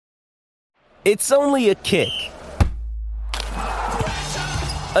It's only a kick,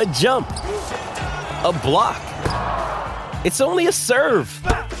 a jump, a block. It's only a serve.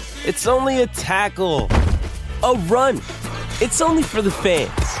 It's only a tackle, a run. It's only for the fans.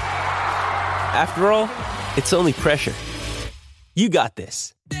 After all, it's only pressure. You got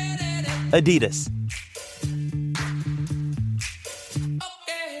this. Adidas.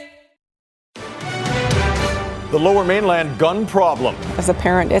 The Lower Mainland gun problem. As a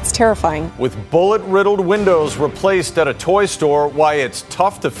parent, it's terrifying. With bullet-riddled windows replaced at a toy store, why it's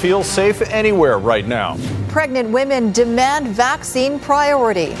tough to feel safe anywhere right now. Pregnant women demand vaccine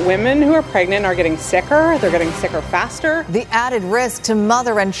priority. Women who are pregnant are getting sicker. They're getting sicker faster. The added risk to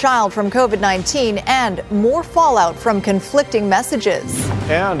mother and child from COVID-19 and more fallout from conflicting messages.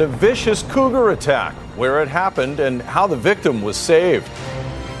 And a vicious cougar attack, where it happened and how the victim was saved.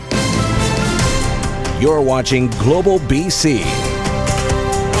 You're watching Global BC.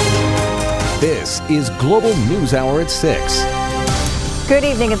 This is Global News Hour at 6. Good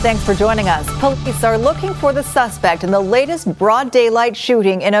evening and thanks for joining us. Police are looking for the suspect in the latest broad daylight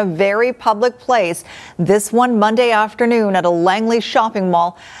shooting in a very public place. This one Monday afternoon at a Langley shopping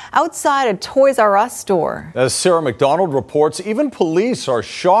mall outside a Toys R Us store. As Sarah McDonald reports, even police are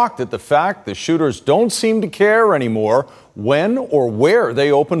shocked at the fact the shooters don't seem to care anymore when or where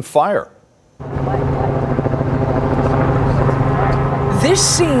they open fire. This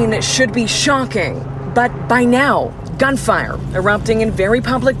scene should be shocking, but by now, gunfire erupting in very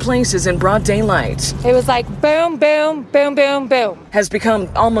public places in broad daylight. It was like boom, boom, boom, boom, boom. Has become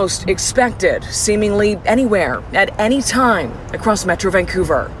almost expected, seemingly anywhere, at any time across Metro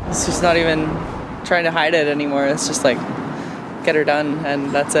Vancouver. It's just not even trying to hide it anymore. It's just like, get her done,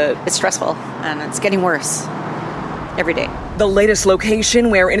 and that's it. It's stressful, and it's getting worse every day. The latest location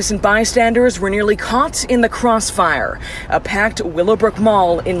where innocent bystanders were nearly caught in the crossfire, a packed Willowbrook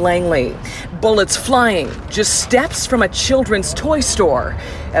Mall in Langley. Bullets flying just steps from a children's toy store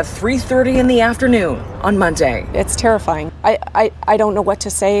at 3:30 in the afternoon on Monday. It's terrifying. I don't know what to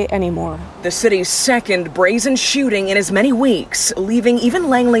say anymore. The city's second brazen shooting in as many weeks, leaving even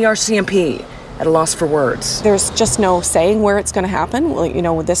Langley RCMP at a loss for words. There's just no saying where it's going to happen.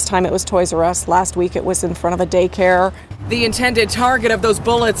 Well, this time it was Toys R Us. Last week it was in front of a daycare. The intended target of those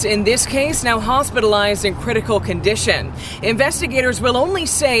bullets in this case now hospitalized in critical condition. Investigators will only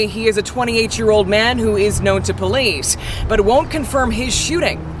say he is a 28-year-old man who is known to police, but won't confirm his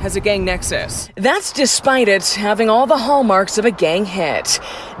shooting has a gang nexus. That's despite it having all the hallmarks of a gang hit.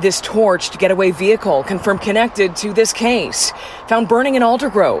 This torched getaway vehicle confirmed connected to this case, found burning in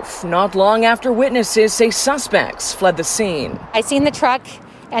Aldergrove not long after witnesses say suspects fled the scene. I seen the truck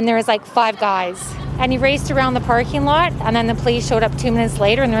and there was like 5 guys. And he raced around the parking lot, and then the police showed up 2 minutes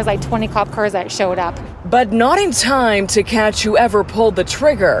later, and there was like 20 cop cars that showed up. But not in time to catch whoever pulled the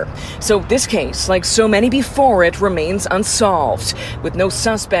trigger. So this case, like so many before it, remains unsolved, with no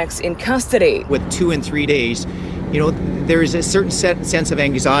suspects in custody. With 2 and 3 days, there is a certain sense of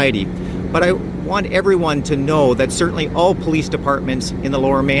anxiety. But I want everyone to know that certainly all police departments in the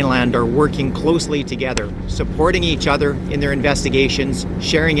Lower Mainland are working closely together, supporting each other in their investigations,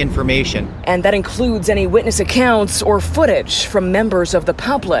 sharing information. And that includes any witness accounts or footage from members of the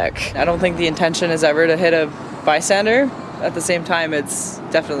public. I don't think the intention is ever to hit a bystander. At the same time, it's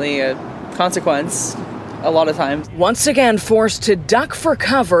definitely a consequence a lot of times. Once again forced to duck for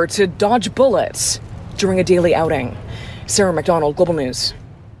cover to dodge bullets during a daily outing. Sarah McDonald, Global News.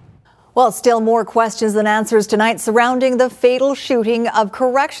 Well, still more questions than answers tonight surrounding the fatal shooting of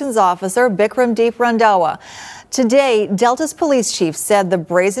Corrections Officer Bikramdeep Randhawa. Today, Delta's police chief said the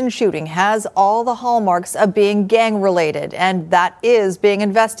brazen shooting has all the hallmarks of being gang-related, and that is being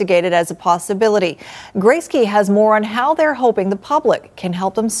investigated as a possibility. Grace Key has more on how they're hoping the public can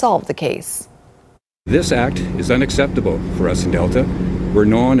help them solve the case. This act is unacceptable for us in Delta. We're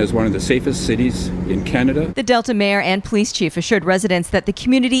known as one of the safest cities in Canada. The Delta mayor and police chief assured residents that the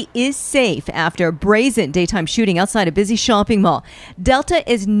community is safe after a brazen daytime shooting outside a busy shopping mall. Delta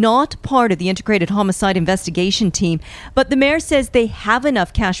is not part of the integrated homicide investigation team, but the mayor says they have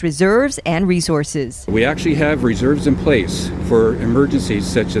enough cash reserves and resources. We actually have reserves in place for emergencies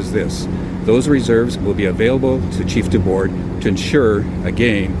such as this. Those reserves will be available to Chief DeBoard to ensure,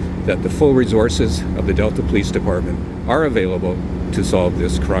 again, that the full resources of the Delta Police Department are available to solve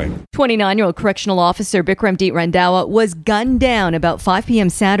this crime. 29-year-old correctional officer Bikramdeep Randhawa was gunned down about 5 p.m.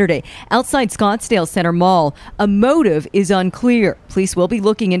 Saturday outside Scottsdale Center Mall. A motive is unclear. Police will be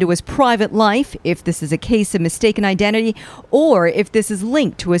looking into his private life, if this is a case of mistaken identity, or if this is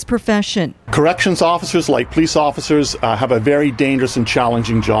linked to his profession. Corrections officers, like police officers, have a very dangerous and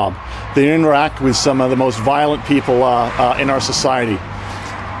challenging job. They interact with some of the most violent people in our society.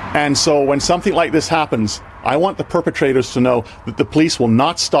 And so when something like this happens, I want the perpetrators to know that the police will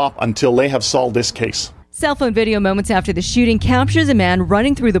not stop until they have solved this case. Cell phone video moments after the shooting captures a man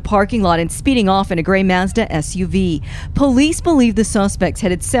running through the parking lot and speeding off in a gray Mazda SUV. Police believe the suspects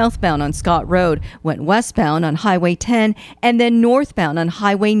headed southbound on Scott Road, went westbound on Highway 10, and then northbound on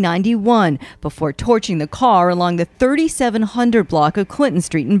Highway 91 before torching the car along the 3700 block of Clinton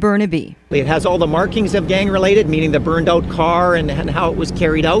Street in Burnaby. It has all the markings of gang-related, meaning the burned-out car and how it was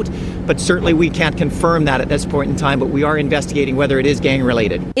carried out, but certainly we can't confirm that at this point in time, but we are investigating whether it is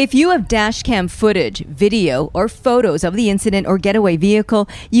gang-related. If you have dash cam footage, video, or photos of the incident or getaway vehicle,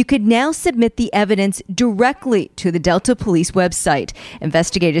 you could now submit the evidence directly to the Delta Police website.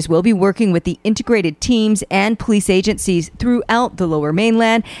 Investigators will be working with the integrated teams and police agencies throughout the Lower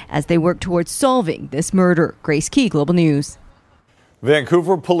Mainland as they work towards solving this murder. Grace Key, Global News.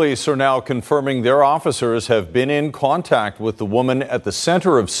 Vancouver police are now confirming their officers have been in contact with the woman at the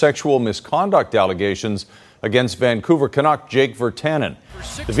center of sexual misconduct allegations against Vancouver Canuck Jake Virtanen.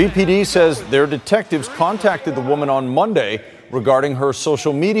 The VPD says their detectives contacted the woman on Monday regarding her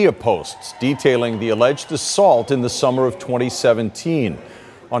social media posts detailing the alleged assault in the summer of 2017.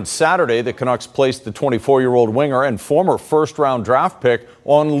 On Saturday, the Canucks placed the 24-year-old winger and former first-round draft pick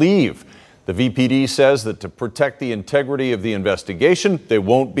on leave. The VPD says that to protect the integrity of the investigation, they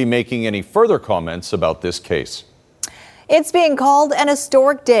won't be making any further comments about this case. It's being called an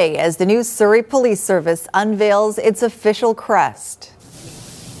historic day as the new Surrey Police Service unveils its official crest.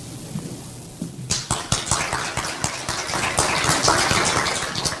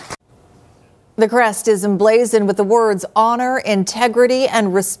 The crest is emblazoned with the words honor, integrity,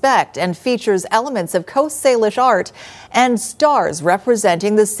 and respect and features elements of Coast Salish art and stars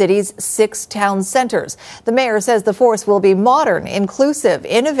representing the city's 6 town centres. The mayor says the force will be modern, inclusive,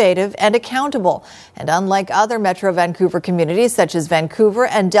 innovative, and accountable. And unlike other Metro Vancouver communities such as Vancouver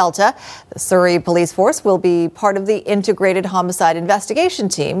and Delta, the Surrey Police Force will be part of the Integrated Homicide Investigation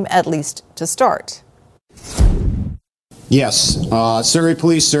Team, at least to start. Yes, Surrey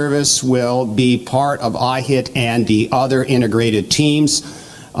Police Service will be part of IHIT and the other integrated teams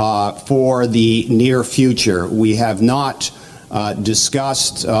for the near future. We have not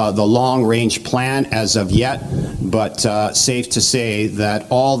discussed the long-range plan as of yet, but safe to say that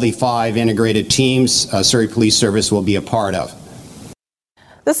all the 5 integrated teams Surrey Police Service will be a part of.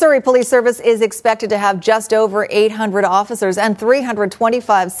 The Surrey Police Service is expected to have just over 800 officers and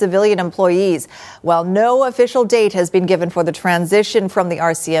 325 civilian employees. While no official date has been given for the transition from the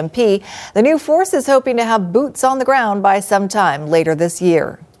RCMP, the new force is hoping to have boots on the ground by sometime later this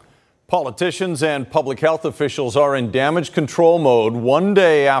year. Politicians and public health officials are in damage control mode 1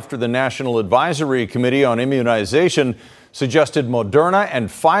 day after the National Advisory Committee on Immunization suggested Moderna and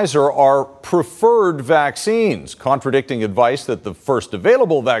Pfizer are preferred vaccines, contradicting advice that the first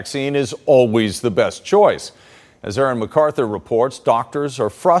available vaccine is always the best choice. As Aaron MacArthur reports, doctors are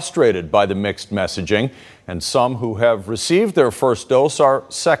frustrated by the mixed messaging, and some who have received their first dose are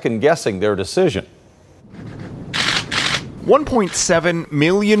second-guessing their decision. 1.7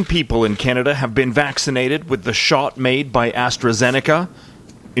 million people in Canada have been vaccinated with the shot made by AstraZeneca,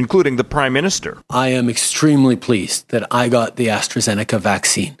 including the Prime Minister. I am extremely pleased that I got the AstraZeneca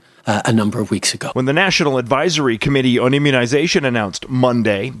vaccine a number of weeks ago. When the National Advisory Committee on Immunization announced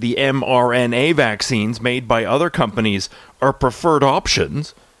Monday the mRNA vaccines made by other companies are preferred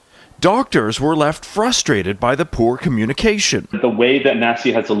options, doctors were left frustrated by the poor communication. The way that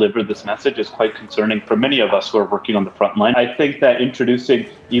NACI has delivered this message is quite concerning for many of us who are working on the front line. I think that introducing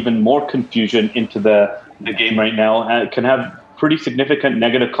even more confusion into the game right now can have pretty significant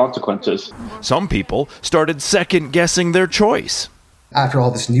negative consequences. Some people started second-guessing their choice. After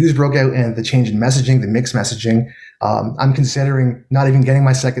all this news broke out and the change in messaging, the mixed messaging, I'm considering not even getting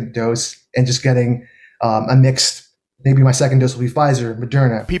my second dose and just getting a mixed, maybe my second dose will be Pfizer,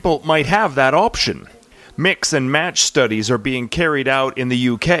 Moderna. People might have that option. Mix and match studies are being carried out in the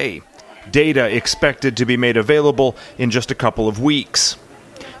UK. Data expected to be made available in just a couple of weeks.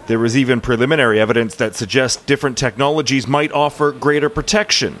 There is even preliminary evidence that suggests different technologies might offer greater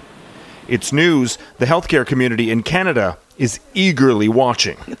protection. It's news the healthcare community in Canada is eagerly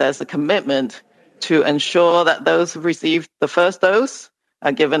watching. There's a commitment to ensure that those who received the first dose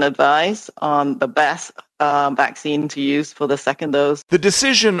are given advice on the best vaccine to use for the second dose. The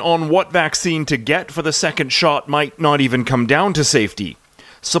decision on what vaccine to get for the second shot might not even come down to safety.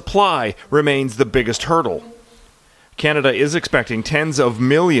 Supply remains the biggest hurdle. Canada is expecting tens of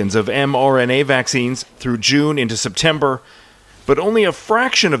millions of mRNA vaccines through June into September, but only a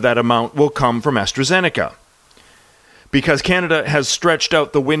fraction of that amount will come from AstraZeneca. Because Canada has stretched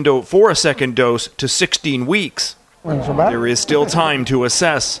out the window for a second dose to 16 weeks, There is still time to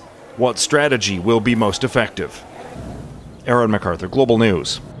assess what strategy will be most effective. Aaron MacArthur, Global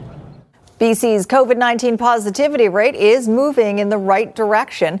News. BC's COVID-19 positivity rate is moving in the right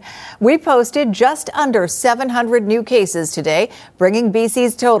direction. We posted just under 700 new cases today, bringing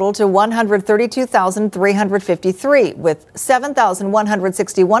BC's total to 132,353, with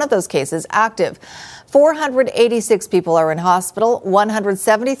 7,161 of those cases active. 486 people are in hospital,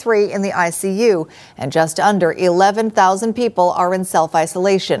 173 in the ICU, and just under 11,000 people are in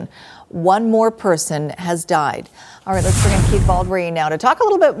self-isolation. One more person has died. All right, let's bring in Keith Baldry now to talk a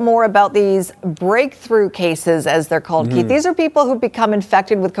little bit more about these breakthrough cases, as they're called. Keith, these are people who become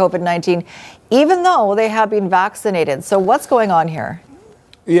infected with COVID-19 even though they have been vaccinated. So what's going on here?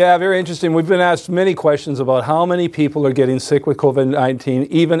 Yeah, very interesting. We've been asked many questions about how many people are getting sick with COVID-19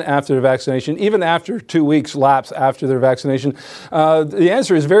 even after their vaccination, even after 2 weeks lapse after their vaccination. The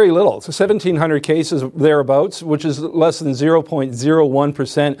answer is very little. So 1,700 cases thereabouts, which is less than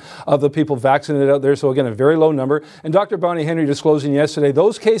 0.01% of the people vaccinated out there. So again, a very low number. And Dr. Bonnie Henry disclosing yesterday,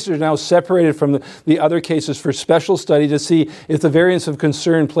 those cases are now separated from the other cases for special study to see if the variants of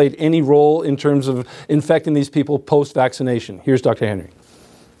concern played any role in terms of infecting these people post-vaccination. Here's Dr. Henry.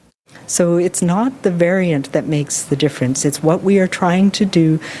 So it's not the variant that makes the difference. It's what we are trying to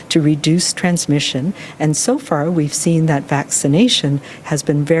do to reduce transmission. And so far, we've seen that vaccination has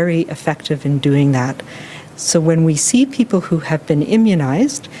been very effective in doing that. So when we see people who have been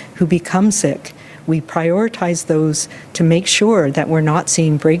immunized, who become sick, we prioritize those to make sure that we're not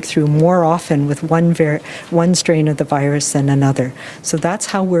seeing breakthrough more often with one strain of the virus than another. So that's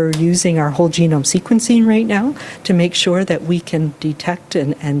how we're using our whole genome sequencing right now to make sure that we can detect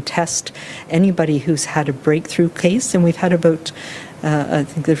and test anybody who's had a breakthrough case. And we've had about I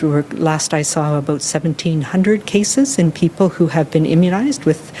think that last I saw about 1,700 cases in people who have been immunized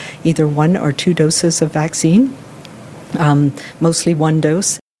with either 1 or 2 doses of vaccine, mostly 1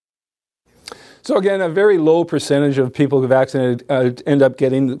 dose. So again, a very low percentage of people who are vaccinated end up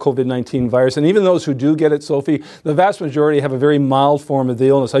getting the COVID-19 virus. And even those who do get it, Sophie, the vast majority have a very mild form of the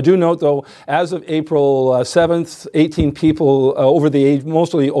illness. I do note, though, as of April 7th, 18 people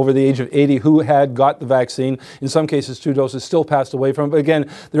mostly over the age of 80 who had got the vaccine, in some cases 2 doses, still passed away from it. But again,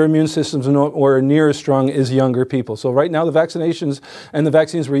 their immune systems are nowhere near as strong as younger people. So right now, the vaccinations and the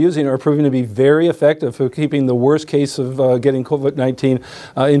vaccines we're using are proving to be very effective for keeping the worst case of getting COVID-19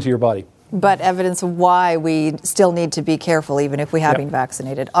 into your body. But evidence of why we still need to be careful, even if we have been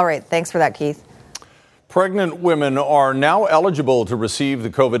vaccinated. All right, thanks for that, Keith. Pregnant women are now eligible to receive the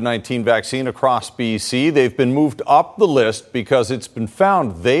COVID-19 vaccine across BC. They've been moved up the list because it's been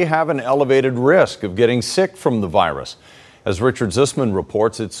found they have an elevated risk of getting sick from the virus. As Richard Zussman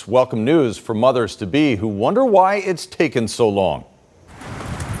reports, it's welcome news for mothers-to-be who wonder why it's taken so long.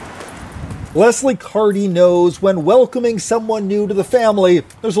 Leslie Carty knows when welcoming someone new to the family,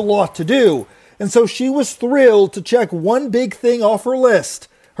 there's a lot to do. And so she was thrilled to check one big thing off her list,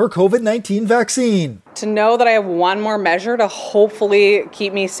 her COVID-19 vaccine. To know that I have one more measure to hopefully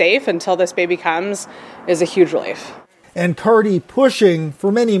keep me safe until this baby comes is a huge relief. And Carty pushing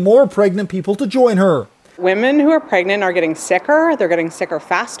for many more pregnant people to join her. Women who are pregnant are getting sicker. They're getting sicker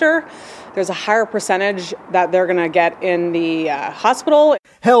faster. There's a higher percentage that they're going to get in the hospital.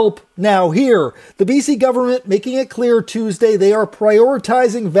 Help now here. The BC government making it clear Tuesday they are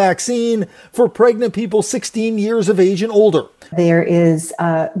prioritizing vaccine for pregnant people 16 years of age and older. There is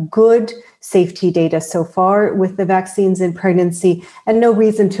good safety data so far with the vaccines in pregnancy and no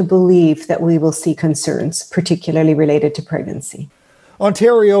reason to believe that we will see concerns, particularly related to pregnancy.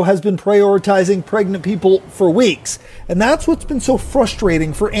 Ontario has been prioritizing pregnant people for weeks, and that's what's been so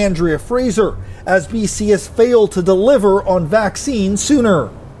frustrating for Andrea Fraser, as BC has failed to deliver on vaccines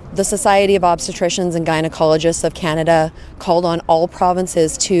sooner. The Society of Obstetricians and Gynecologists of Canada called on all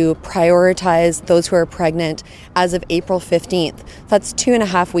provinces to prioritize those who are pregnant as of April 15th. That's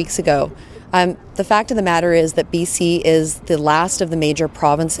 2.5 weeks ago. The fact of the matter is that BC is the last of the major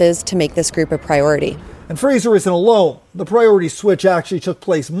provinces to make this group a priority. And Fraser isn't alone. The priority switch actually took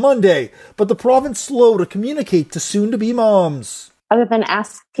place Monday, but the province slow to communicate to soon-to-be moms. Other than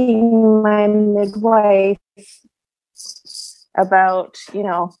asking my midwife about,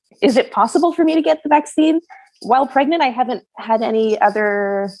 is it possible for me to get the vaccine while pregnant? I haven't had any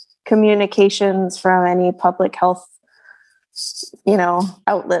other communications from any public health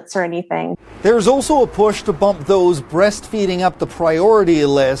outlets or anything. There's also a push to bump those breastfeeding up the priority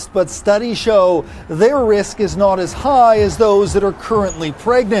list, but studies show their risk is not as high as those that are currently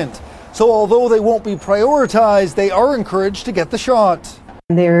pregnant. So although they won't be prioritized, they are encouraged to get the shot.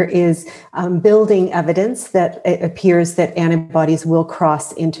 There is building evidence that it appears that antibodies will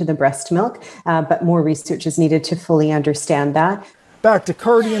cross into the breast milk, but more research is needed to fully understand that. Back to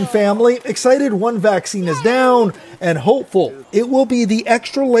Cardian family, excited one vaccine is down and hopeful it will be the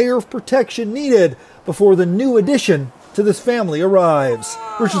extra layer of protection needed before the new addition to this family arrives.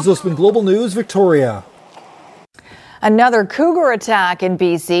 Richard Zussman, Global News, Victoria. Another cougar attack in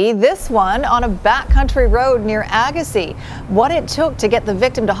BC, this one on a backcountry road near Agassiz. What it took to get the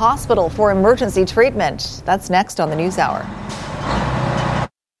victim to hospital for emergency treatment. That's next on the News Hour.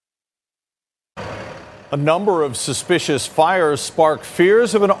 A number of suspicious fires spark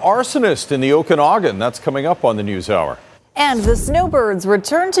fears of an arsonist in the Okanagan. That's coming up on the News Hour. And the snowbirds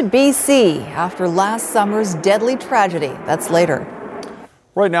return to BC after last summer's deadly tragedy. That's later.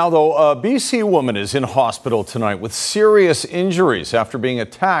 Right now, though, a BC woman is in hospital tonight with serious injuries after being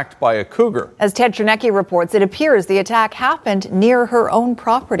attacked by a cougar. As Ted Chernecki reports, it appears the attack happened near her own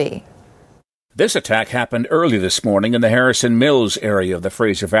property. This attack happened early this morning in the Harrison Mills area of the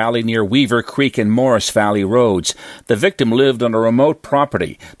Fraser Valley near Weaver Creek and Morris Valley roads. The victim lived on a remote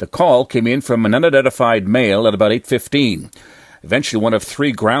property. The call came in from an unidentified male at about 8:15. Eventually, one of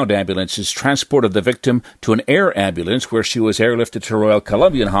 3 ground ambulances transported the victim to an air ambulance where she was airlifted to Royal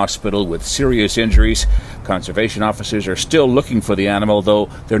Columbian Hospital with serious injuries. Conservation officers are still looking for the animal, though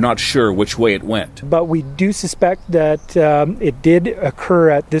they're not sure which way it went. But we do suspect that it did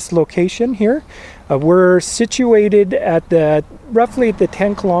occur at this location here. We're situated at roughly at the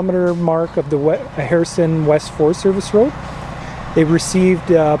 10-kilometer mark of the Harrison West Forest Service Road. They received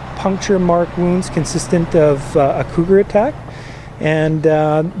puncture mark wounds consistent of a cougar attack. And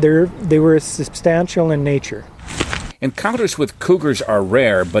they were substantial in nature. Encounters with cougars are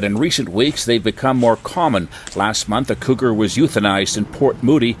rare, but in recent weeks they've become more common. Last month, a cougar was euthanized in Port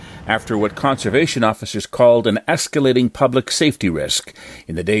Moody after what conservation officers called an escalating public safety risk.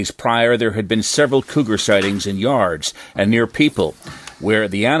 In the days prior, there had been several cougar sightings in yards and near people, where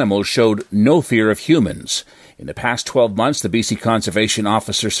the animals showed no fear of humans. In the past 12 months, the BC Conservation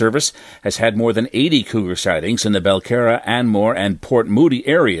Officer Service has had more than 80 cougar sightings in the Belcarra, Anmore and Port Moody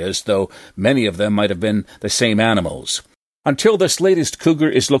areas, though many of them might have been the same animals. Until this latest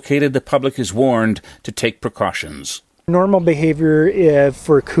cougar is located, the public is warned to take precautions. Normal behavior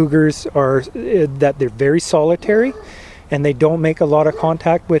for cougars are that they're very solitary and they don't make a lot of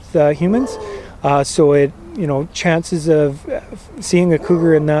contact with humans. Chances of seeing a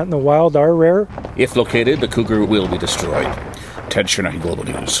cougar in the wild are rare. If located, the cougar will be destroyed. Ted Chernecki, Global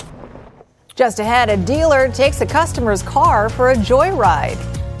News. Just ahead, a dealer takes a customer's car for a joyride.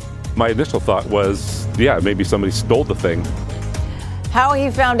 My initial thought was, maybe somebody stole the thing. How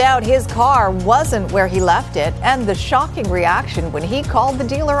he found out his car wasn't where he left it, and the shocking reaction when he called the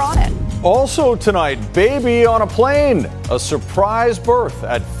dealer on it. Also tonight, baby on a plane. A surprise birth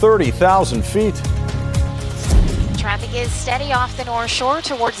at 30,000 feet. Traffic is steady off the North Shore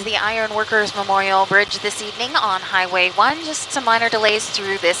towards the Ironworkers Memorial Bridge this evening on Highway 1. Just some minor delays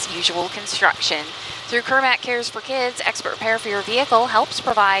through this usual construction. Through Kermac Cares for Kids, expert repair for your vehicle helps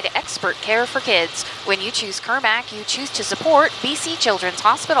provide expert care for kids. When you choose Kermac, you choose to support BC Children's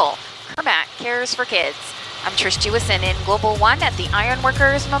Hospital. Kermac Cares for Kids. I'm Trish Jewison in Global One at the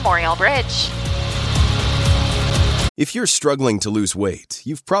Ironworkers Memorial Bridge. If you're struggling to lose weight,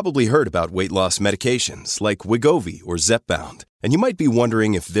 you've probably heard about weight loss medications like Wegovy or Zepbound, and you might be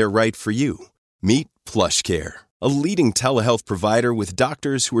wondering if they're right for you. Meet PlushCare, a leading telehealth provider with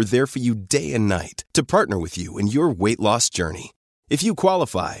doctors who are there for you day and night to partner with you in your weight loss journey. If you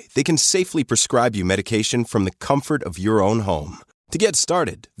qualify, they can safely prescribe you medication from the comfort of your own home. To get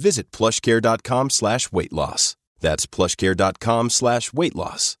started, visit plushcare.com/weightloss. That's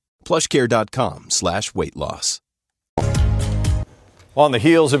plushcare.com/weightloss. plushcare.com/weightloss. On the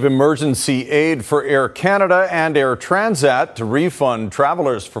heels of emergency aid for Air Canada and Air Transat to refund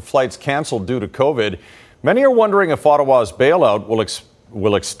travelers for flights canceled due to COVID, many are wondering if Ottawa's bailout will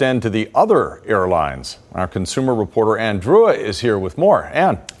extend to the other airlines. Our consumer reporter Ann Drua is here with more.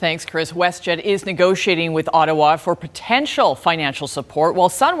 Ann. Thanks, Chris. WestJet is negotiating with Ottawa for potential financial support, while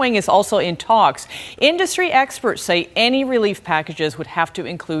Sunwing is also in talks. Industry experts say any relief packages would have to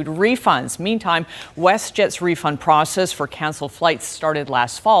include refunds. Meantime, WestJet's refund process for canceled flights started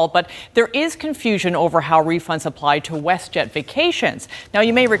last fall, but there is confusion over how refunds apply to WestJet vacations. Now,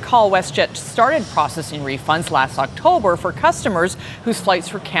 you may recall WestJet started processing refunds last October for customers whose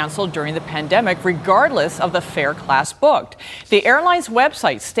flights were canceled during the pandemic, regardless of the fare class booked. The airline's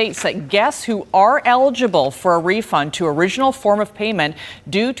website states that guests who are eligible for a refund to original form of payment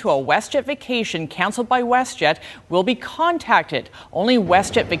due to a WestJet vacation canceled by WestJet will be contacted. Only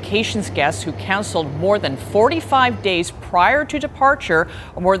WestJet Vacations guests who canceled more than 45 days prior to departure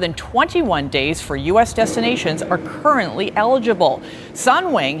or more than 21 days for U.S. destinations are currently eligible.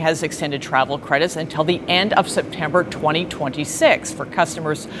 Sunwing has extended travel credits until the end of September 2026 for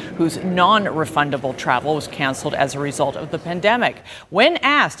customers whose non-refundable travel was canceled as a result of the pandemic. When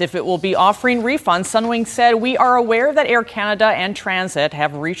asked if it will be offering refunds, Sunwing said, "We are aware that Air Canada and Transit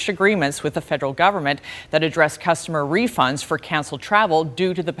have reached agreements with the federal government that address customer refunds for canceled travel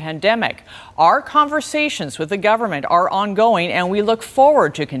due to the pandemic. Our conversations with the government are ongoing, and we look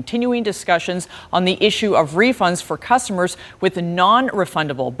forward to continuing discussions on the issue of refunds for customers with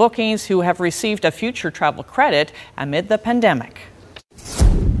non-refundable bookings who have received a future travel credit amid the pandemic."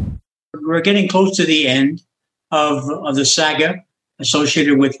 We're getting close to the end of the saga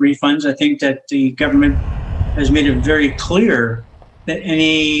associated with refunds. I think that the government has made it very clear that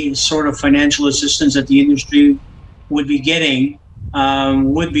any sort of financial assistance that the industry would be getting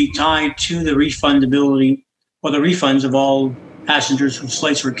would be tied to the refundability or the refunds of all passengers whose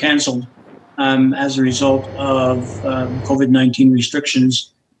flights were canceled as a result of COVID-19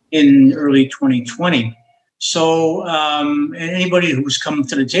 restrictions in early 2020. So anybody who's come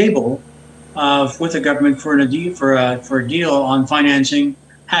to the table with the government for a deal on financing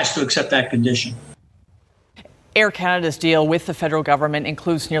has to accept that condition. Air Canada's deal with the federal government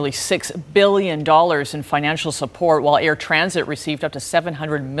includes nearly $6 billion in financial support, while Air Transit received up to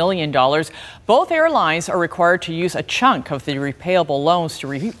 $700 million. Both airlines are required to use a chunk of the repayable loans to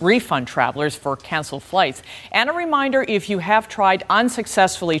refund travelers for canceled flights. And a reminder, if you have tried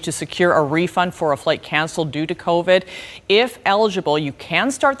unsuccessfully to secure a refund for a flight canceled due to COVID, if eligible, you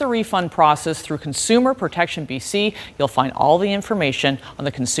can start the refund process through Consumer Protection BC. You'll find all the information on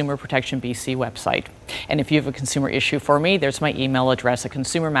the Consumer Protection BC website. And if you have a consumer issue for me, there's my email address at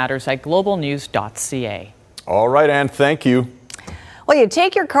consumermatters@globalnews.ca. All right, Ann, thank you. Well, you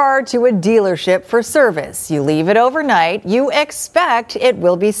take your car to a dealership for service. You leave it overnight. You expect it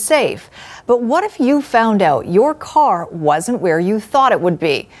will be safe. But what if you found out your car wasn't where you thought it would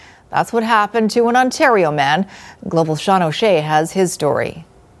be? That's what happened to an Ontario man. Global's Sean O'Shea has his story.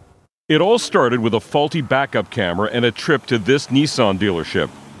 It all started with a faulty backup camera and a trip to this Nissan dealership.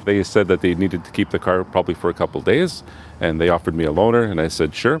 They said that they needed to keep the car probably for a couple of days, and they offered me a loaner, and I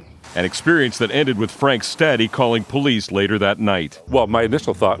said, sure. An experience that ended with Frank Staddy calling police later that night. Well, my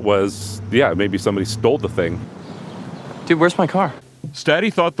initial thought was, maybe somebody stole the thing. Dude, where's my car?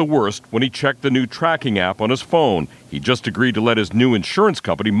 Staddy thought the worst when he checked the new tracking app on his phone. He just agreed to let his new insurance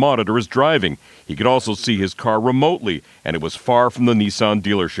company monitor his driving. He could also see his car remotely, and it was far from the Nissan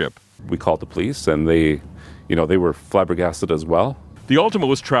dealership. We called the police, and they were flabbergasted as well. The Altima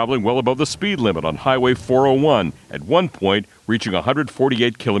was traveling well above the speed limit on Highway 401, at one point reaching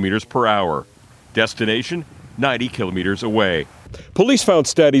 148 kilometers per hour. Destination, 90 kilometers away. Police found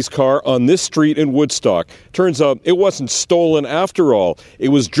Staddy's car on this street in Woodstock. Turns out it wasn't stolen after all. It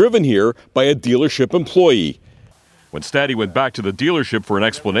was driven here by a dealership employee. When Staddy went back to the dealership for an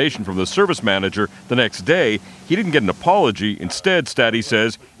explanation from the service manager the next day, he didn't get an apology. Instead, Staddy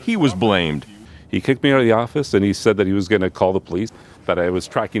says he was blamed. He kicked me out of the office, and he said that he was going to call the police, that I was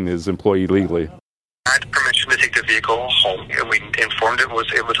tracking his employee legally. I had permission to take the vehicle home, and we informed it was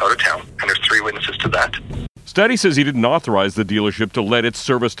out of town, and there's 3 witnesses to that. Staddy says he didn't authorize the dealership to let its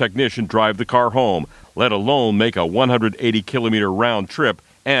service technician drive the car home, let alone make a 180-kilometer round trip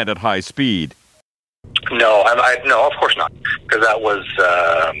and at high speed. No, no, of course not, because that was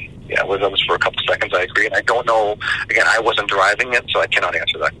for a couple seconds, I agree, and I don't know, again, I wasn't driving it, so I cannot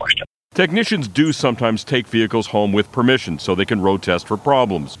answer that question. Technicians do sometimes take vehicles home with permission so they can road test for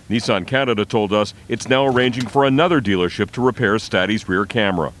problems. Nissan Canada told us it's now arranging for another dealership to repair Staddy's rear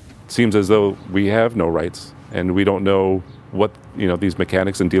camera. It seems as though we have no rights, and we don't know what these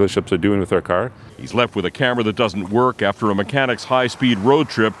mechanics and dealerships are doing with their car. He's left with a camera that doesn't work after a mechanic's high-speed road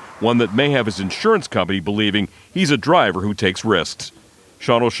trip, one that may have his insurance company believing he's a driver who takes risks.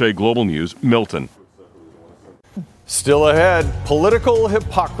 Sean O'Shea, Global News, Milton. Still ahead, political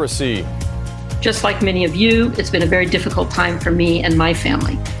hypocrisy. Just like many of you, it's been a very difficult time for me and my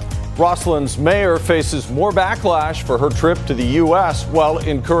family. Rossland's mayor faces more backlash for her trip to the U.S. while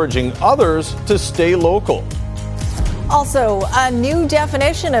encouraging others to stay local. Also, a new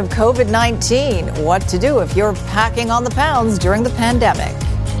definition of COVID-19. What to do if you're packing on the pounds during the pandemic.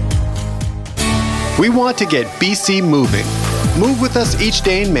 We want to get BC moving. Move with us each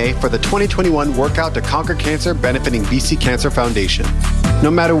day in May for the 2021 Workout to Conquer Cancer benefiting BC Cancer Foundation.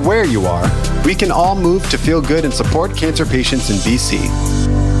 No matter where you are, we can all move to feel good and support cancer patients in BC.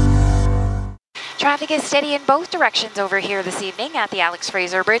 Traffic is steady in both directions over here this evening at the Alex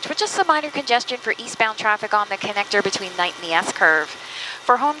Fraser Bridge, with just some minor congestion for eastbound traffic on the connector between Knight and the S-curve.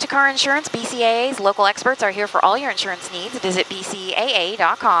 For home to car insurance, BCAA's local experts are here for all your insurance needs. Visit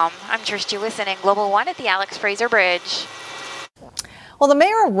bcaa.com. I'm Trish Jewison in Global One at the Alex Fraser Bridge. Well, the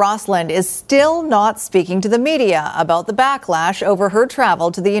mayor of Rossland is still not speaking to the media about the backlash over her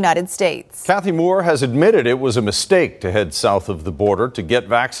travel to the United States. Cathy Moore has admitted it was a mistake to head south of the border to get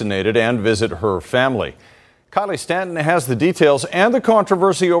vaccinated and visit her family. Kylie Stanton has the details and the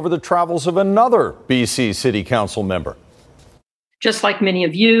controversy over the travels of another BC City Council member. Just like many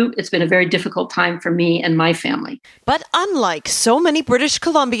of you, it's been a very difficult time for me and my family. But unlike so many British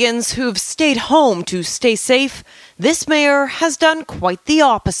Columbians who've stayed home to stay safe, this mayor has done quite the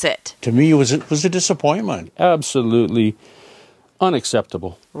opposite. To me, it was a disappointment. Absolutely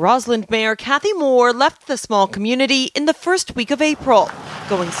unacceptable. Rossland Mayor Cathy Moore left the small community in the first week of April,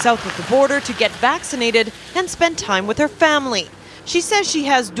 going south of the border to get vaccinated and spend time with her family. She says she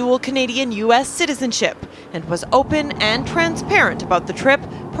has dual Canadian-U.S. citizenship and was open and transparent about the trip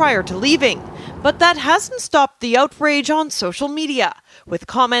prior to leaving. But that hasn't stopped the outrage on social media, with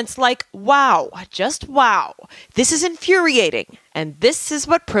comments like, "Wow, just wow. This is infuriating. And this is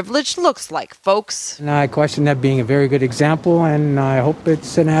what privilege looks like, folks." And I question that being a very good example, and I hope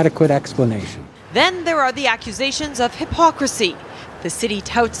it's an adequate explanation. Then there are the accusations of hypocrisy. The city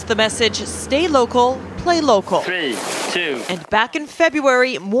touts the message, stay local, play local. 3, 2. And back in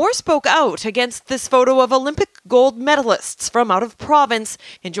February, Moore spoke out against this photo of Olympic gold medalists from out of province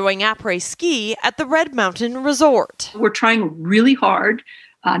enjoying après-ski at the Red Mountain Resort. We're trying really hard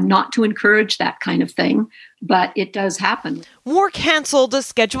not to encourage that kind of thing, but it does happen. Moore cancelled a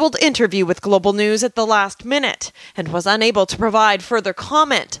scheduled interview with Global News at the last minute and was unable to provide further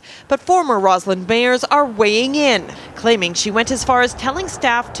comment. But former Rossland mayors are weighing in, claiming she went as far as telling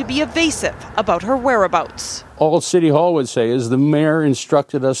staff to be evasive about her whereabouts. All City Hall would say is the mayor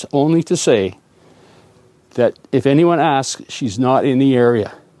instructed us only to say that if anyone asks, she's not in the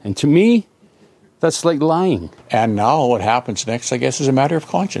area. And to me, that's like lying. And now what happens next, I guess, is a matter of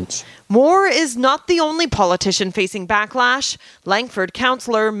conscience. Moore is not the only politician facing backlash. Langford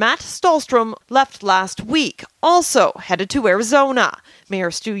councillor Matt Stolstrom left last week, also headed to Arizona. Mayor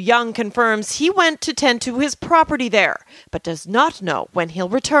Stu Young confirms he went to tend to his property there, but does not know when he'll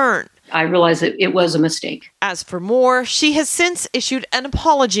return. I realize that it was a mistake. As for Moore, she has since issued an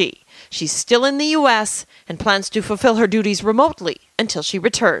apology. She's still in the U.S. and plans to fulfill her duties remotely until she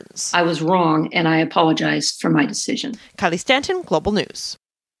returns. I was wrong, and I apologize for my decision. Kylie Stanton, Global News.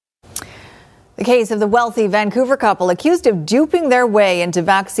 The case of the wealthy Vancouver couple accused of duping their way into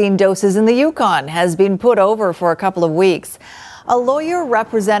vaccine doses in the Yukon has been put over for a couple of weeks. A lawyer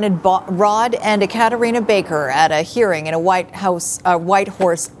represented Rod and Ekaterina Baker at a hearing in a White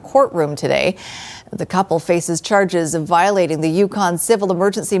Horse courtroom today. The couple faces charges of violating the Yukon Civil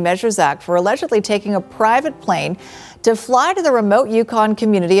Emergency Measures Act for allegedly taking a private plane to fly to the remote Yukon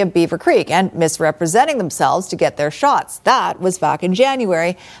community of Beaver Creek and misrepresenting themselves to get their shots. That was back in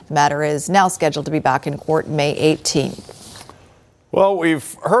January. The matter is now scheduled to be back in court May 18th. Well,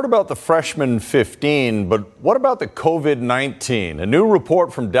 we've heard about the freshman 15, but what about the COVID-19? A new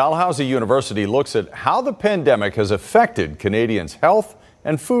report from Dalhousie University looks at how the pandemic has affected Canadians' health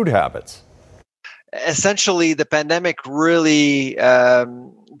and food habits. Essentially, the pandemic really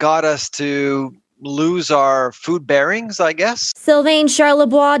got us to lose our food bearings, I guess. Sylvain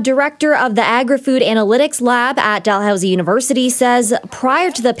Charlebois, director of the Agri-Food Analytics Lab at Dalhousie University, says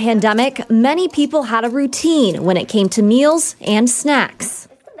prior to the pandemic, many people had a routine when it came to meals and snacks.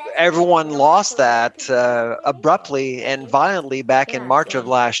 Everyone lost that abruptly and violently back in March of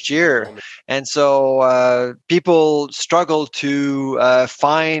last year. And so people struggled to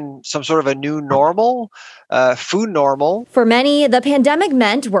find some sort of a new normal, food normal. For many, the pandemic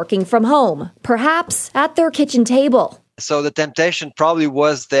meant working from home, perhaps at their kitchen table. So the temptation probably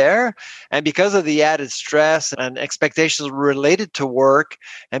was there. And because of the added stress and expectations related to work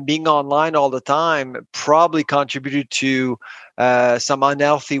and being online all the time, probably contributed to some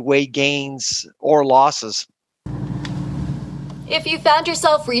unhealthy weight gains or losses. If you found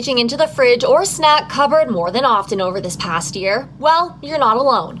yourself reaching into the fridge or snack cupboard more than often over this past year, well, you're not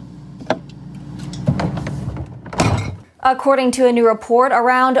alone. According to a new report,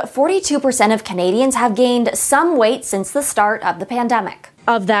 around 42% of Canadians have gained some weight since the start of the pandemic.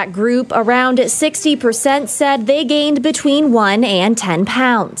 Of that group, around 60% said they gained between 1 and 10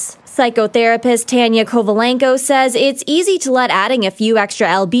 pounds. Psychotherapist Tanya Kovalenko says it's easy to let adding a few extra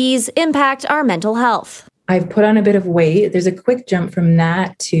lbs impact our mental health. I've put on a bit of weight. There's a quick jump from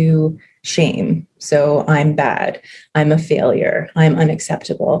that to shame. So I'm bad. I'm a failure. I'm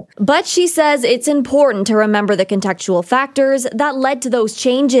unacceptable. But she says it's important to remember the contextual factors that led to those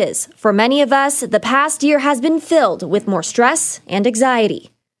changes. For many of us, the past year has been filled with more stress and anxiety.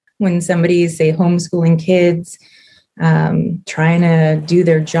 When somebody's, say, homeschooling kids, trying to do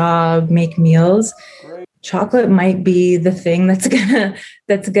their job, make meals, chocolate might be the thing that's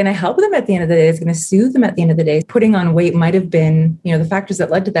gonna help them at the end of the day. It's gonna soothe them at the end of the day. Putting on weight might have been, the factors that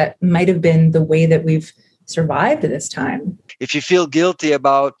led to that might have been the way that we've survived this time. If you feel guilty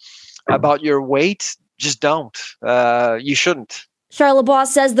about your weight, just don't. You shouldn't. Charlotte Bois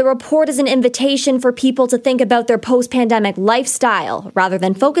says the report is an invitation for people to think about their post-pandemic lifestyle rather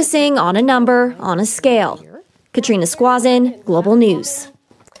than focusing on a number on a scale. Katrina Squazin, Global News.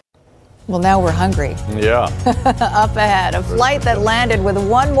 Well, now we're hungry. Yeah. Up ahead, a flight that landed with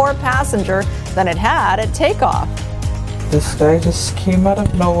one more passenger than it had at takeoff. This guy just came out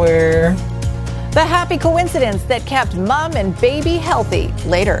of nowhere. The happy coincidence that kept mom and baby healthy.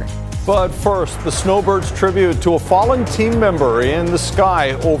 Later. But first, the Snowbirds tribute to a fallen team member in the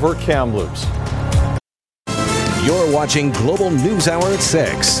sky over Kamloops. You're watching Global News Hour at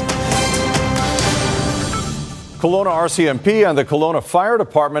 6. Kelowna RCMP and the Kelowna Fire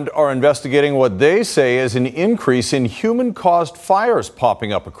Department are investigating what they say is an increase in human-caused fires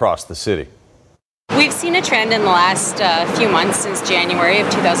popping up across the city. We've seen a trend in the last few months since January of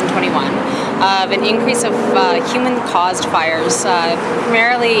 2021 of an increase of human-caused fires,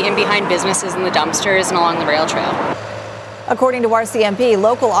 primarily in behind businesses in the dumpsters and along the rail trail. According to RCMP,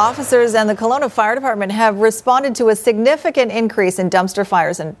 local officers and the Kelowna Fire Department have responded to a significant increase in dumpster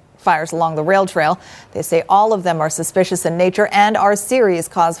fires along the rail trail. They say all of them are suspicious in nature and are serious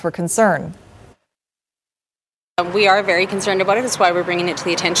cause for concern. We are very concerned about it. That's why we're bringing it to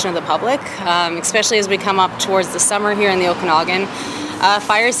the attention of the public, especially as we come up towards the summer here in the Okanagan.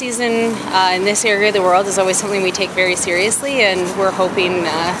 Fire season in this area of the world is always something we take very seriously, and we're hoping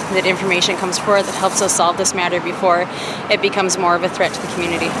that information comes forward that helps us solve this matter before it becomes more of a threat to the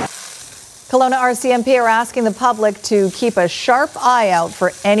community. Kelowna RCMP are asking the public to keep a sharp eye out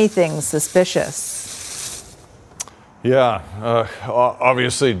for anything suspicious. Yeah,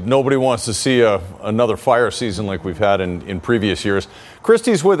 obviously nobody wants to see another fire season like we've had in previous years.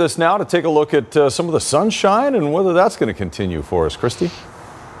 Christy's with us now to take a look at some of the sunshine and whether that's going to continue for us. Christy?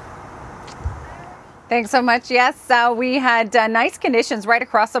 Thanks so much. Yes, we had nice conditions right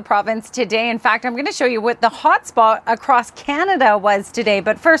across the province today. In fact, I'm going to show you what the hot spot across Canada was today.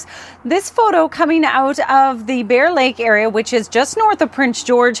 But first, this photo coming out of the Bear Lake area, which is just north of Prince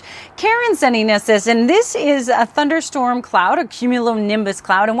George. Karen sending us this, and this is a thunderstorm cloud, a cumulonimbus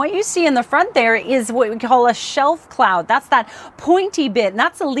cloud. And what you see in the front there is what we call a shelf cloud. That's that pointy bit, and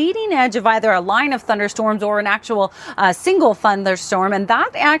that's the leading edge of either a line of thunderstorms or an actual single thunderstorm. And that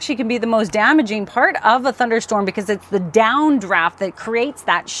actually can be the most damaging part of a thunderstorm because it's the downdraft that creates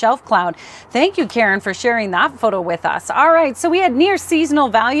that shelf cloud. Thank you, Karen, for sharing that photo with us. All right, so we had near seasonal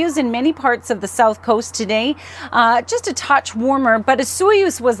values in many parts of the south coast today, just a touch warmer, but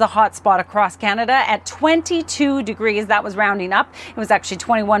Osoyoos was the hot spot across Canada at 22 degrees. That was rounding up. It was actually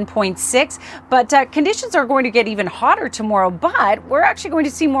 21.6, but conditions are going to get even hotter tomorrow, but we're actually going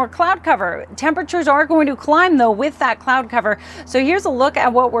to see more cloud cover. Temperatures are going to climb, though, with that cloud cover. So here's a look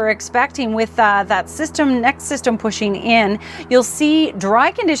at what we're expecting with that next system pushing in. You'll see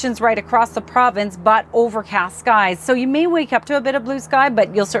dry conditions right across the province, but overcast skies. So you may wake up to a bit of blue sky,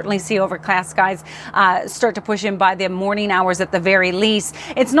 but you'll certainly see overcast skies start to push in by the morning hours at the very least.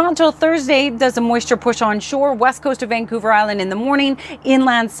 It's not until Thursday does the moisture push on shore. West coast of Vancouver Island in the morning.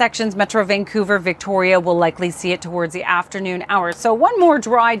 Inland sections, Metro Vancouver, Victoria will likely see it towards the afternoon hours. So one more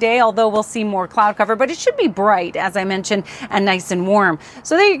dry day, although we'll see more cloud cover, but it should be bright, as I mentioned, and nice and warm.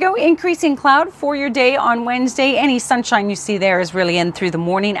 So there you go, increasing cloud for your day on Wednesday. Any sunshine you see there is really in through the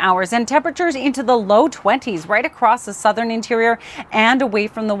morning hours, and temperatures into the low 20s right across the southern interior and away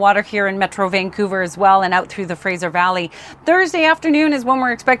from the water here in Metro Vancouver as well, and out through the Fraser Valley. Thursday afternoon is when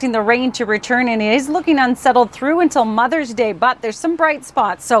we're expecting the rain to return, and it is looking unsettled through until Mother's Day, but there's some bright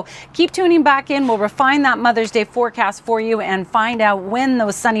spots. So keep tuning back in. We'll refine that Mother's Day forecast for you and find out when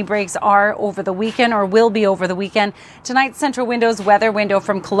those sunny breaks are over the weekend or will be over the weekend. Tonight's Central Windows weather window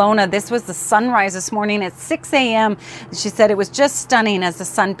from Kelowna. This was the sunrise this morning at 6 a.m. She said it was just stunning as the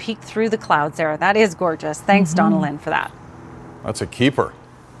sun peeked through the clouds there. That is gorgeous. Thanks, Donna Lynn, for that. That's a keeper.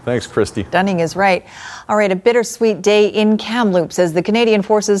 Thanks, Christy. Stunning is right. All right, a bittersweet day in Kamloops as the Canadian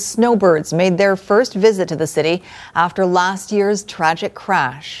Forces Snowbirds made their first visit to the city after last year's tragic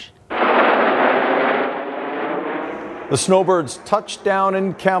crash. The Snowbirds touched down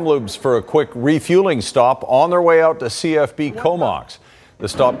in Kamloops for a quick refueling stop on their way out to CFB Comox. The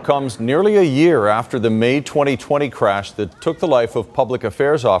stop comes nearly a year after the May 2020 crash that took the life of Public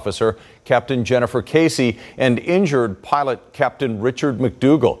Affairs Officer Captain Jennifer Casey and injured pilot Captain Richard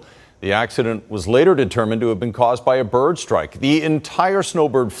McDougall. The accident was later determined to have been caused by a bird strike. The entire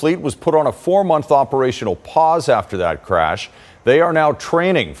Snowbird fleet was put on a 4-month operational pause after that crash. They are now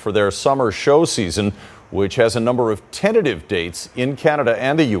training for their summer show season, which has a number of tentative dates in Canada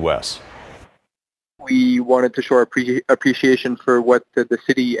and the U.S. We wanted to show our appreciation for what the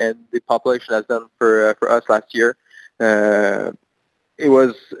city and the population has done for us last year. It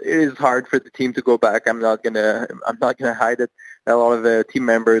is hard for the team to go back. I'm not gonna hide it. A lot of the team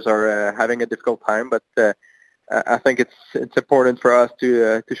members are having a difficult time, but I think it's important for us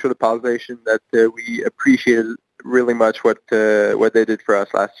to show the population that we appreciated really much what they did for us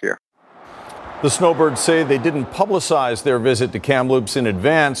last year. The Snowbirds say they didn't publicize their visit to Kamloops in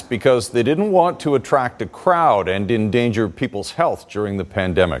advance because they didn't want to attract a crowd and endanger people's health during the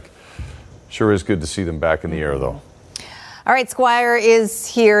pandemic. Sure is good to see them back in the air, though. All right, Squire is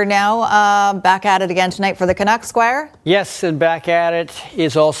here now. Back at it again tonight for the Canucks, Squire. Yes, and back at it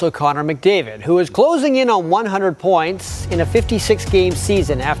is also Connor McDavid, who is closing in on 100 points in a 56-game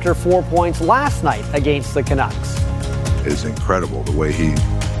season after 4 points last night against the Canucks. It's incredible the way he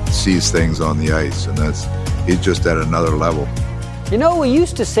sees things on the ice, and he's just at another level. You know, we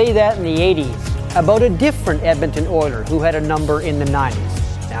used to say that in the 80s about a different Edmonton Oiler who had a number in the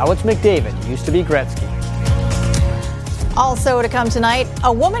 90s. Now it's McDavid, used to be Gretzky. Also to come tonight,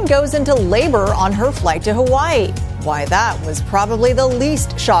 a woman goes into labor on her flight to Hawaii. Why that was probably the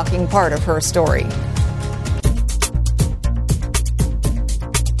least shocking part of her story.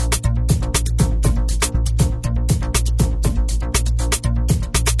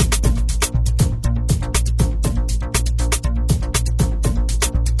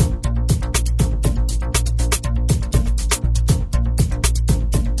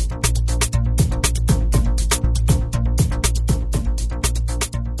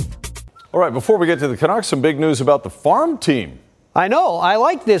 All right, before we get to the Canucks, some big news about the farm team. I know. I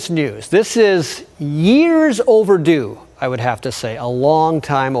like this news. This is years overdue, I would have to say. A long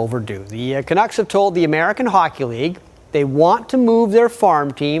time overdue. The Canucks have told the American Hockey League they want to move their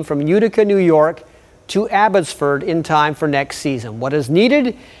farm team from Utica, New York to Abbotsford in time for next season. What is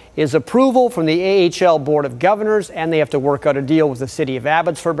needed is approval from the AHL Board of Governors, and they have to work out a deal with the city of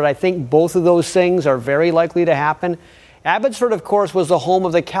Abbotsford. But I think both of those things are very likely to happen. Abbotsford, of course, was the home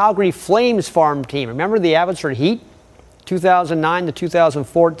of the Calgary Flames farm team. Remember the Abbotsford Heat, 2009 to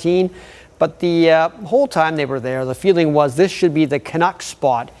 2014? But the whole time they were there, the feeling was this should be the Canucks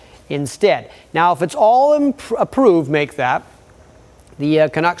spot instead. Now, if it's all approved, the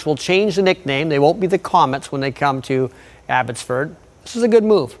Canucks will change the nickname. They won't be the Comets when they come to Abbotsford. This is a good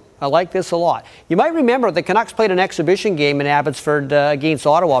move. I like this a lot. You might remember the Canucks played an exhibition game in Abbotsford against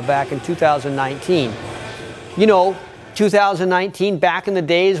Ottawa back in 2019. You know, 2019, back in the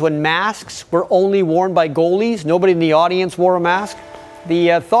days when masks were only worn by goalies, nobody in the audience wore a mask.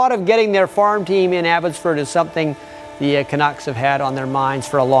 The thought of getting their farm team in Abbotsford is something the Canucks have had on their minds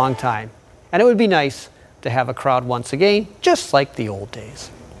for a long time. And it would be nice to have a crowd once again, just like the old days.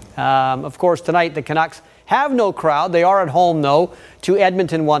 Of course, tonight the Canucks have no crowd. They are at home, though, to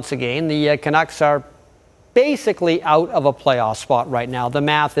Edmonton once again. The Canucks are basically out of a playoff spot right now. The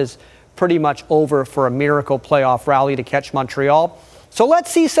math is pretty much over for a miracle playoff rally to catch Montreal. So let's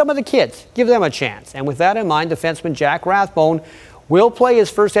see some of the kids. Give them a chance. And with that in mind, defenseman Jack Rathbone will play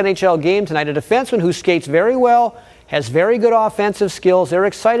his first NHL game tonight. A defenseman who skates very well, has very good offensive skills. They're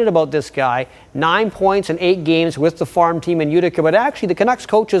excited about this guy. 9 points in 8 games with the farm team in Utica. But actually, the Canucks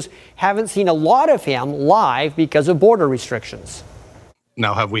coaches haven't seen a lot of him live because of border restrictions.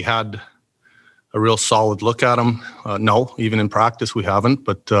 Now, have we had a real solid look at him? No, even in practice we haven't.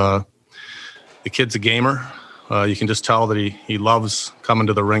 But the kid's a gamer. You can just tell that he loves coming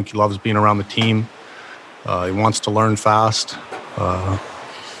to the rink. He loves being around the team. He wants to learn fast.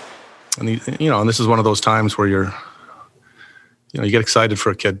 And this is one of those times where you get excited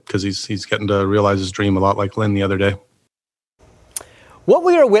for a kid because he's getting to realize his dream a lot like Lynn the other day. What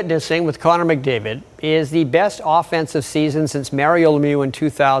we are witnessing with Connor McDavid is the best offensive season since Mario Lemieux in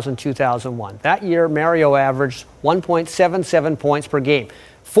 2000-2001. That year, Mario averaged 1.77 points per game.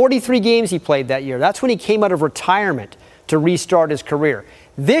 43 games he played that year. That's when he came out of retirement to restart his career.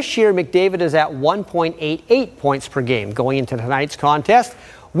 This year, McDavid is at 1.88 points per game going into tonight's contest,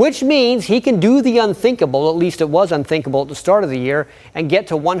 which means he can do the unthinkable, at least it was unthinkable at the start of the year, and get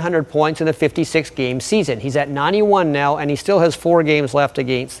to 100 points in a 56-game season. He's at 91 now, and he still has 4 games left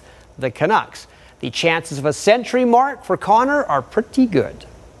against the Canucks. The chances of a century mark for Connor are pretty good.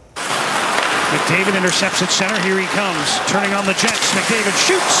 McDavid intercepts at center. Here he comes, turning on the Jets. McDavid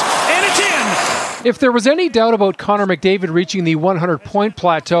shoots, and it's in! If there was any doubt about Connor McDavid reaching the 100-point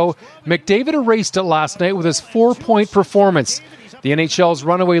plateau, McDavid erased it last night with his 4-point performance. The NHL's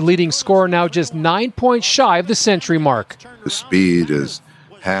runaway leading scorer now just 9 points shy of the century mark. The speed, his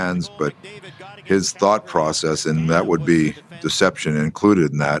hands, but his thought process, and that would be deception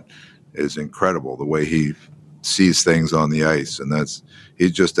included in that, is incredible. The way he sees things on the ice, and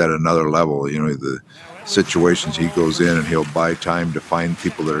he's just at another level. You know, the situations he goes in and he'll buy time to find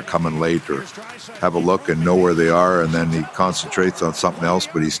people that are coming late or have a look and know where they are, and then he concentrates on something else,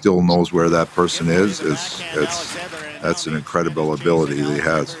 but he still knows where that person is. That's an incredible ability that he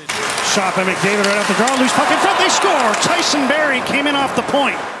has. Shot by McDavid right off the draw. Loose puck in front. They score. Tyson Barrie came in off the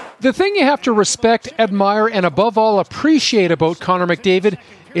point. The thing you have to respect, admire, and above all appreciate about Connor McDavid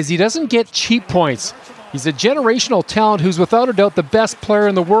is he doesn't get cheap points. He's a generational talent who's without a doubt the best player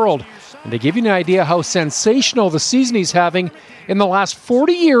in the world. And to give you an idea how sensational the season he's having, in the last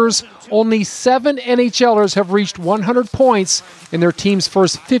 40 years, only 7 NHLers have reached 100 points in their team's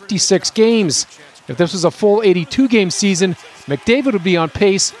first 56 games. If this was a full 82-game season, McDavid would be on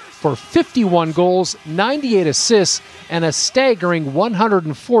pace for 51 goals, 98 assists, and a staggering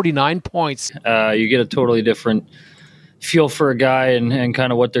 149 points. You get a totally different feel for a guy and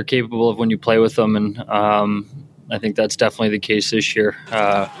kind of what they're capable of when you play with them, and I think that's definitely the case this year.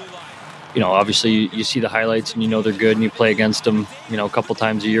 Obviously you see the highlights and you know they're good and you play against them, a couple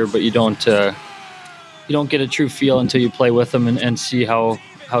times a year, but you don't get a true feel until you play with them and see how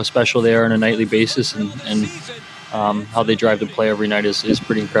special they are on a nightly basis, and how they drive the play every night is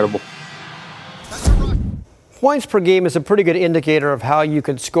pretty incredible. Points per game is a pretty good indicator of how you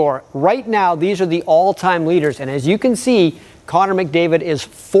could score. Right now, these are the all-time leaders, and as you can see, Connor McDavid is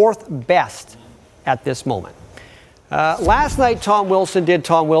 4th best at this moment. Last night, Tom Wilson did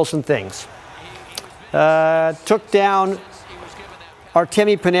Tom Wilson things. Took down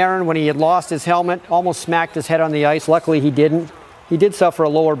Artemi Panarin when he had lost his helmet, almost smacked his head on the ice. Luckily, he didn't. He did suffer a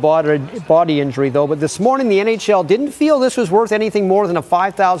lower body injury, though. But this morning, the NHL didn't feel this was worth anything more than a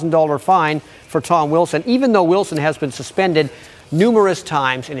 $5,000 fine for Tom Wilson, even though Wilson has been suspended numerous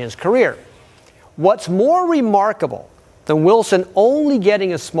times in his career. What's more remarkable than Wilson only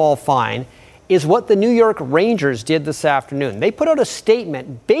getting a small fine is what the New York Rangers did this afternoon. They put out a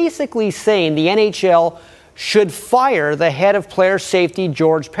statement basically saying the NHL should fire the head of player safety,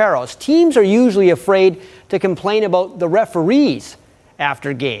 George Parros. Teams are usually afraid to complain about the referees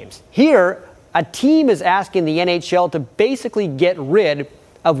after games. Here, a team is asking the NHL to basically get rid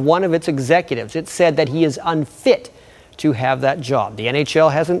of one of its executives. It said that he is unfit to have that job. The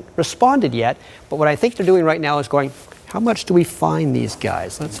NHL hasn't responded yet, but what I think they're doing right now is going, how much do we fine these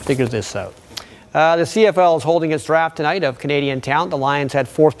guys? Let's figure this out. The CFL is holding its draft tonight of Canadian talent. The Lions had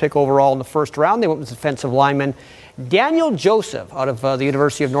 4th pick overall in the first round. They went with defensive lineman Daniel Joseph out of the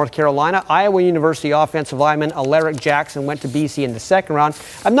University of North Carolina. Iowa University offensive lineman Alaric Jackson went to BC in the second round.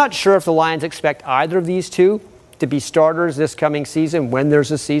 I'm not sure if the Lions expect either of these two to be starters this coming season, when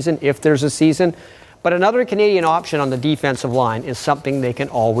there's a season, if there's a season. But another Canadian option on the defensive line is something they can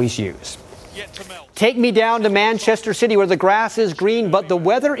always use. Take me down to Manchester City, where the grass is green, but the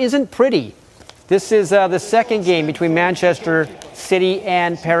weather isn't pretty. This is the second game between Manchester City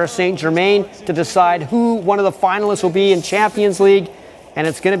and Paris Saint-Germain to decide who one of the finalists will be in Champions League, and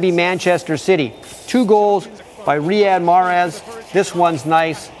it's going to be Manchester City. 2 goals by Riyad Mahrez. This one's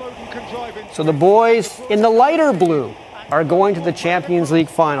nice. So the boys in the lighter blue are going to the Champions League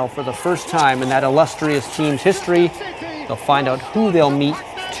final for the first time in that illustrious team's history. They'll find out who they'll meet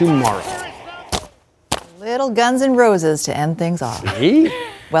tomorrow. Little Guns N' Roses to end things off. See?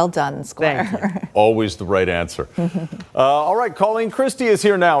 Well done, Squire. Always the right answer. All right, Colleen Christie is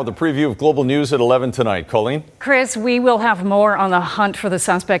here now with a preview of Global News at 11 tonight. Colleen? Chris, we will have more on the hunt for the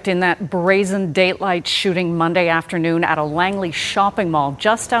suspect in that brazen daylight shooting Monday afternoon at a Langley shopping mall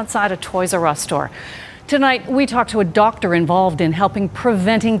just outside a Toys R Us store. Tonight, we talk to a doctor involved in helping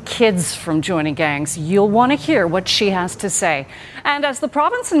preventing kids from joining gangs. You'll want to hear what she has to say. And as the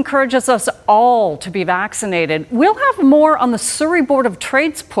province encourages us all to be vaccinated, we'll have more on the Surrey Board of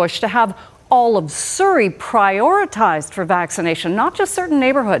Trade's push to have all of Surrey prioritized for vaccination, not just certain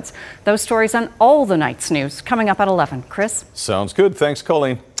neighborhoods. Those stories on all the night's news coming up at 11. Chris? Sounds good. Thanks,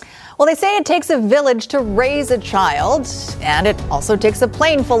 Colleen. Well, they say it takes a village to raise a child, and it also takes a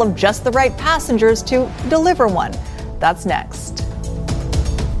plane full of just the right passengers to deliver one. That's next.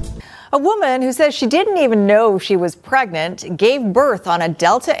 A woman who says she didn't even know she was pregnant gave birth on a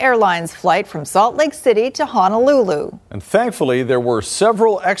Delta Airlines flight from Salt Lake City to Honolulu. And thankfully, there were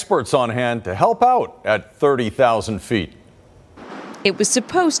several experts on hand to help out at 30,000 feet. It was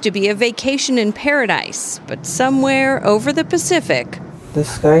supposed to be a vacation in paradise, but somewhere over the Pacific,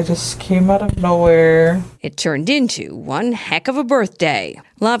 This guy just came out of nowhere. It turned into one heck of a birthday.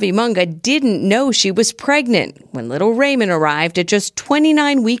 Lavi Munga didn't know she was pregnant when little Raymond arrived at just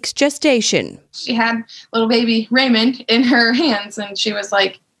 29 weeks gestation. She had little baby Raymond in her hands, and she was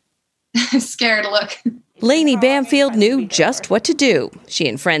like scared to look. Lainey Banfield knew just what to do. She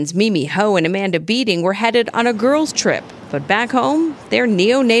and friends Mimi Ho and Amanda Beating were headed on a girls' trip. But back home, they're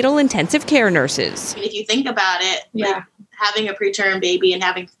neonatal intensive care nurses. If you think about it, like having a preterm baby and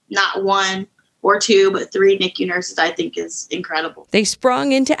having not one or two, but 3 NICU nurses, I think is incredible. They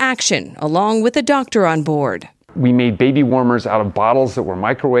sprung into action, along with a doctor on board. We made baby warmers out of bottles that were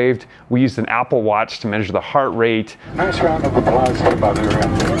microwaved. We used an Apple Watch to measure the heart rate. Nice round of applause to Mother.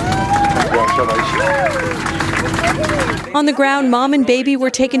 On the ground, Mom and baby were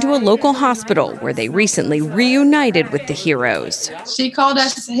taken to a local hospital where they recently reunited with the heroes. She called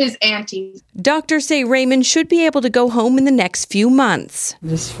us his aunties. Doctors say Raymond should be able to go home in the next few months.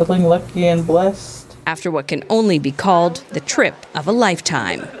 Just feeling lucky and blessed. After what can only be called the trip of a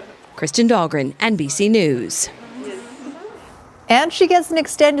lifetime. Kristen Dahlgren, NBC News. And she gets an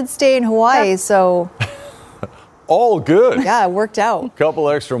extended stay in Hawaii, so... All good. Yeah, it worked out. Couple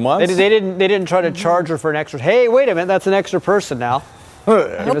extra months. They didn't try to charge her for an extra. Hey, wait a minute, that's an extra person now.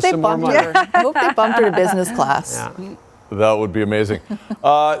 I hope they bumped her to business class. Yeah. That would be amazing.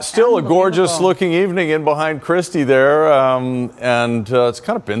 Still a gorgeous looking evening in behind Christy there. And it's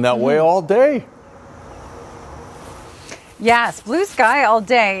kind of been that way all day. Yes, blue sky all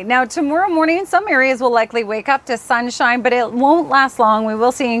day. Now, tomorrow morning, some areas will likely wake up to sunshine, but it won't last long. We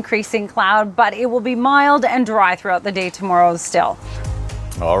will see increasing cloud, but it will be mild and dry throughout the day tomorrow still.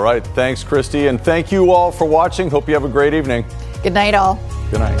 All right. Thanks, Christy. And thank you all for watching. Hope you have a great evening. Good night, all.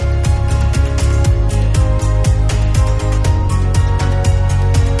 Good night.